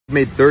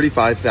Made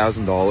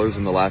 $35,000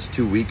 in the last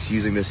 2 weeks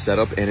using this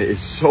setup, and it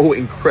is so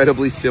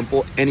incredibly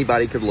simple.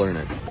 Anybody could learn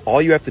it. All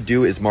you have to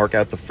do is mark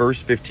out the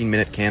first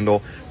 15-minute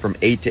candle from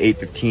 8 to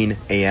 8:15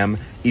 a.m.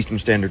 Eastern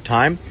Standard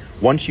Time.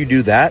 Once you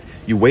do that,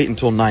 you wait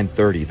until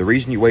 9:30. The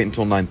reason you wait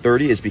until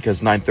 9:30 is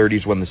because 9:30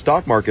 is when the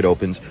stock market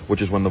opens,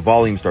 which is when the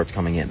volume starts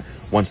coming in.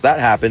 Once that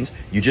happens,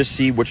 you just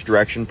see which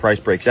direction price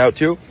breaks out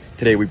to.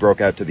 Today we broke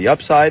out to the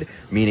upside,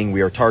 meaning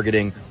we are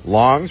targeting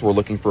longs. We're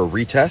looking for a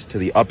retest to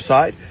the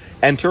upside.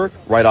 Enter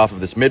right off of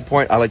this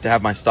midpoint. I like to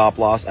have my stop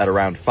loss at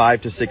around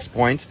 5 to 6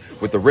 points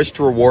with the risk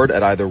to reward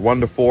at either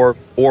 1 to 4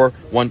 or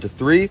 1 to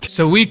 3.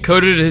 So we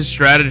coded his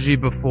strategy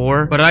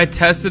before, but I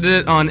tested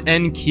it on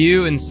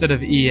NQ instead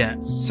of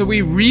ES. So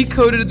we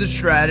recoded the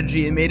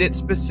strategy and made it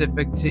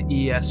specific to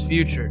ES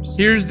futures.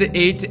 Here's the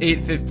 8 to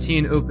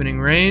 8:15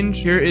 opening range.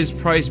 Here is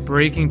price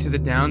breaking to the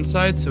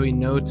downside, so we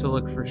know to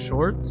look for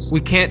shorts.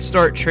 We can't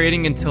start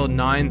trading until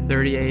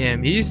 9:30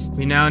 a.m. East.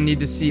 We now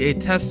need to see a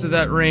test of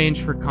that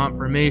range for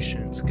confirmation.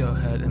 Let's go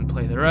ahead and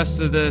play the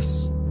rest of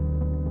this.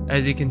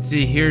 As you can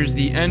see, here's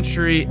the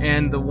entry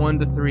and the 1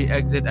 to 3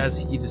 exit as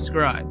he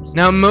describes.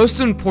 Now,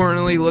 most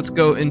importantly, let's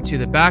go into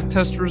the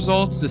backtest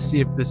results to see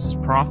if this is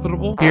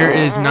profitable. Here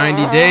is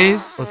 90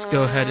 days. Let's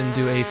go ahead and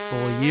do a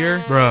full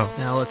year. Bro,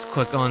 now let's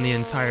click on the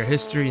entire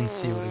history and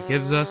see what it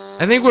gives us.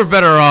 I think we're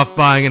better off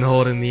buying and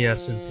holding the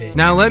S&P.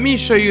 Now, let me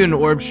show you an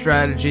orb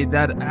strategy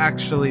that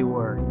actually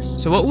works.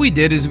 So what we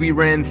did is we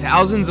ran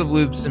thousands of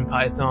loops in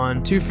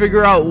Python to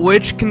figure out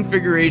which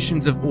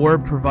configurations of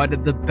orb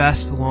provided the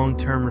best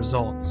long-term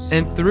results.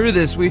 And through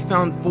this, we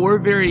found 4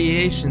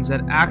 variations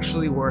that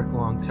actually work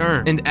long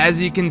term. And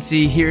as you can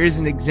see, here is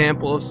an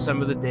example of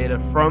some of the data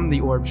from the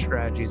orb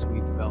strategies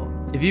we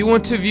developed. If you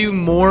want to view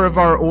more of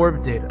our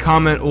orb data,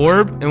 comment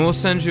orb and we'll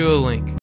send you a link.